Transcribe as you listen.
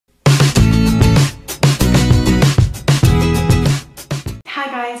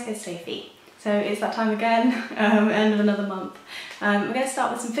Sophie. So it's that time again, end of another month. We're going to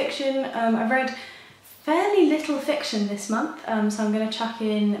start with some fiction. I've read fairly little fiction this month, so I'm going to chuck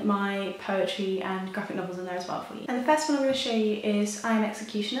in my poetry and graphic novels in there as well for you. And the first one I'm going to show you is I Am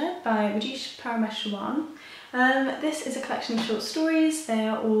Executioner by Rajesh Parameswaran. This is a collection of short stories. They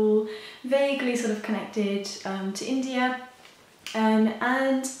are all vaguely sort of connected to India, and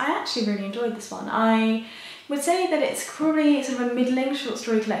I actually really enjoyed this one. I would say that it's probably sort of a middling short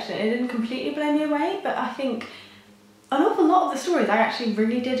story collection. It didn't completely blow me away, but I think an awful lot of the stories I actually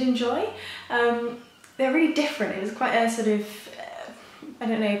really did enjoy. They're really different. It was quite a sort of, I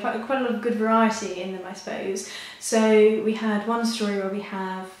don't know, quite a lot of good variety in them, I suppose. So we had one story where we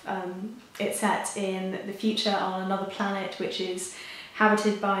have it set in the future on another planet which is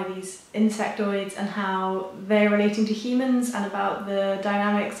habited by these insectoids, and how they're relating to humans and about the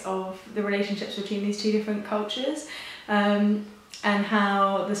dynamics of the relationships between these two different cultures, and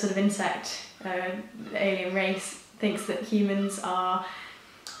how the sort of insect alien race thinks that humans are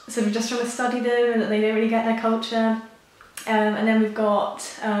sort of just trying to study them and that they don't really get their culture. And then we've got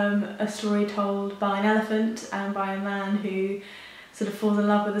a story told by an elephant and by a man who sort of falls in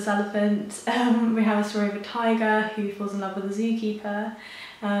love with this elephant. We have a story of a tiger who falls in love with a zookeeper.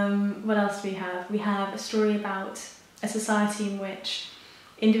 What else do we have? We have a story about a society in which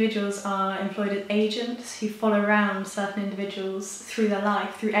individuals are employed as agents who follow around certain individuals through their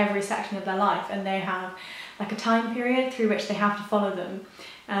life, through every section of their life, and they have like a time period through which they have to follow them.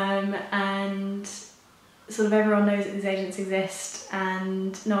 And sort of everyone knows that these agents exist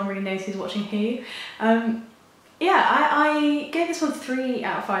and no one really knows who's watching who. Yeah, I gave this one 3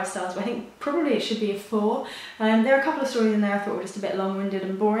 out of 5 stars, but I think probably it should be a 4. There are a couple of stories in there I thought were just a bit long-winded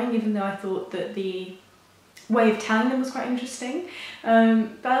and boring, even though I thought that the way of telling them was quite interesting.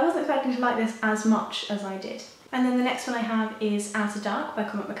 But I wasn't expecting to like this as much as I did. And then the next one I have is Out of Dark by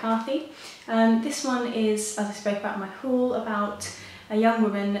Cormac McCarthy. This one is, as I spoke about in my haul, about a young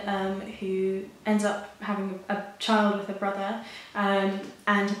woman who ends up having a child with her brother,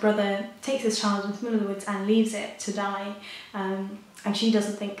 and her brother takes this child into the middle of the woods and leaves it to die, and she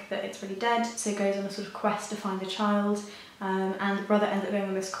doesn't think that it's really dead, so goes on a sort of quest to find the child, and the brother ends up going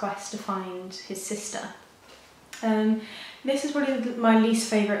on this quest to find his sister. This is probably my least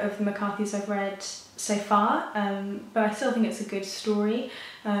favourite of the McCarthys I've read so far, but I still think it's a good story.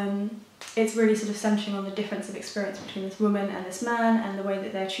 It's really sort of centering on the difference of experience between this woman and this man, and the way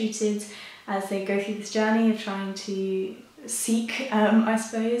that they're treated as they go through this journey of trying to seek, I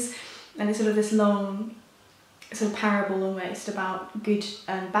suppose. And it's sort of this long sort of parable almost about good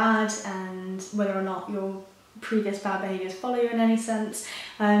and bad, and whether or not your previous bad behaviours follow you in any sense.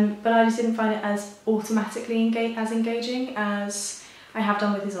 But I just didn't find it as automatically engaging as I have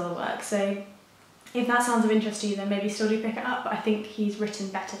done with his other work. So if that sounds of interest to you, then maybe still do pick it up, but I think he's written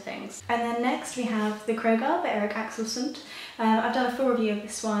better things. And then next we have The Crow Girl by Erik. I've done a full review of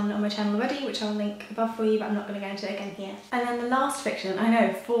this one on my channel already, which I'll link above for you, but I'm not going to go into it again here. And then the last fiction, I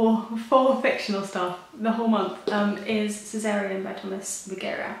know, four fictional stuff the whole month, is Caesarion by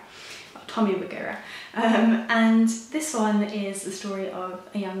Tommy Wieringa. And this one is the story of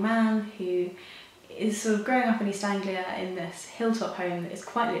a young man who is sort of growing up in East Anglia in this hilltop home that is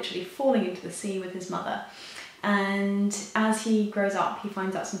quite literally falling into the sea with his mother. And as he grows up, he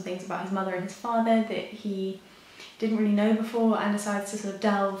finds out some things about his mother and his father that he didn't really know before, and decides to sort of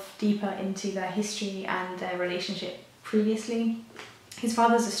delve deeper into their history and their relationship previously. His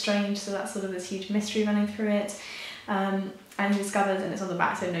father's estranged, so that's sort of this huge mystery running through it. And he discovers, and it's on the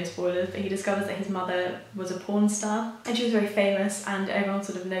back so no spoilers, but he discovers that his mother was a porn star, and she was very famous, and everyone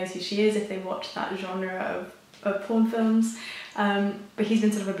sort of knows who she is if they watch that genre of porn films, but he's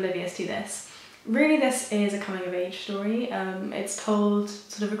been sort of oblivious to this. Really, this is a coming of age story. It's told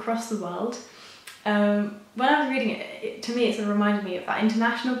sort of across the world. When I was reading it, to me it sort of reminded me of that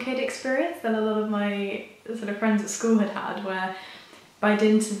international kid experience that a lot of my sort of friends at school had, where by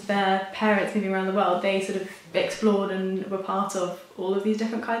dint of their parents moving around the world, they sort of explored and were part of all of these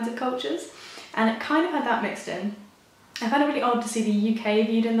different kinds of cultures. And it kind of had that mixed in. I found it really odd to see the UK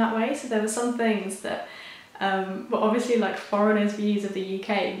viewed in that way, so there were some things that were obviously like foreigners' views of the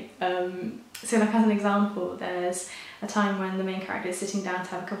UK. So like as an example, there's a time when the main character is sitting down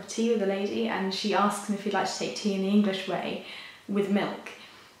to have a cup of tea with a lady, and she asks him if he'd like to take tea in the English way with milk.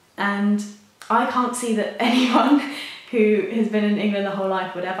 And I can't see that anyone who has been in England their whole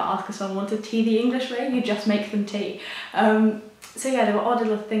life would ever ask if someone wanted tea the English way. You just make them tea. So yeah, there were odd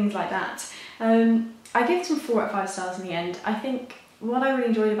little things like that. I gave it some 4 out of 5 stars in the end. I think what I really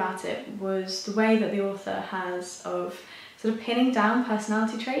enjoyed about it was the way that the author has of sort of pinning down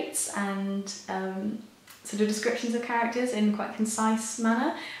personality traits and sort sort of descriptions of characters in quite a concise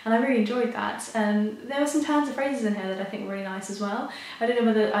manner, and I really enjoyed that. There were some turns of phrases in here that I think were really nice as well. I don't know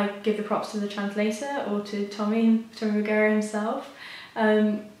whether I give the props to the translator or to Tommy Maguire himself,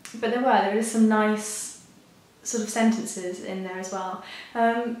 but there were just some nice sort of sentences in there as well.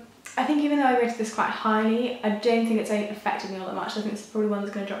 I think even though I rated this quite highly, I don't think it's affected me all that much. I think it's probably one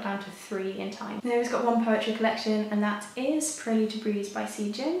that's going to drop down to 3 in time. Then we've got one poetry collection, and that is Prelude to Bruise by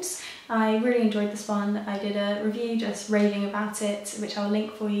Saaed. I really enjoyed this one. I did a review just raving about it, which I'll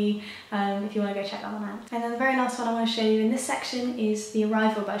link for you if you want to go check that one out. And then the very last one I want to show you in this section is The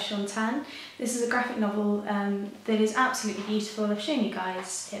Arrival by Shaun Tan. This is a graphic novel that is absolutely beautiful. I've shown you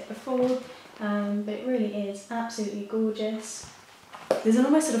guys it before, but it really is absolutely gorgeous. There's an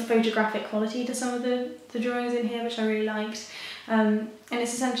almost sort of photographic quality to some of the drawings in here, which I really liked. And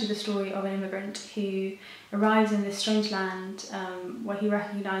it's essentially the story of an immigrant who arrives in this strange land where he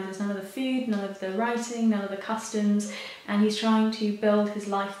recognises none of the food, none of the writing, none of the customs, and he's trying to build his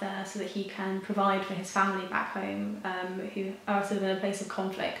life there so that he can provide for his family back home, who are sort of in a place of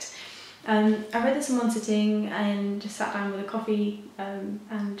conflict. I read this in one sitting and just sat down with a coffee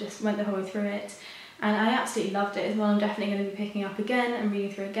and just went the whole way through it. And I absolutely loved it. It's one I'm definitely going to be picking up again and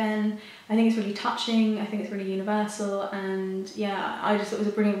reading through again. I think it's really touching, I think it's really universal, and yeah, I just thought it was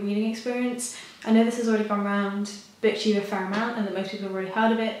a brilliant reading experience. I know this has already gone around BookTube a fair amount and that most people have already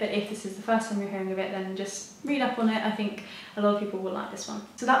heard of it, but if this is the first time you're hearing of it, then just read up on it. I think a lot of people will like this one.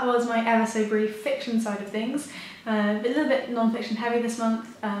 So that was my ever so brief fiction side of things. A little bit non-fiction heavy this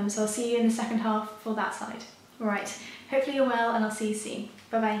month, so I'll see you in the second half for that side. Alright, hopefully you're well and I'll see you soon.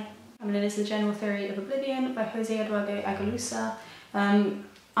 Bye bye. I'm going to list The General Theory of Oblivion by Jose Eduardo Aguilusa.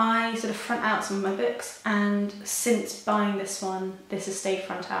 I sort of front out some of my books, and since buying this one, this has stayed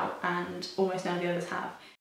front out and almost none of the others have.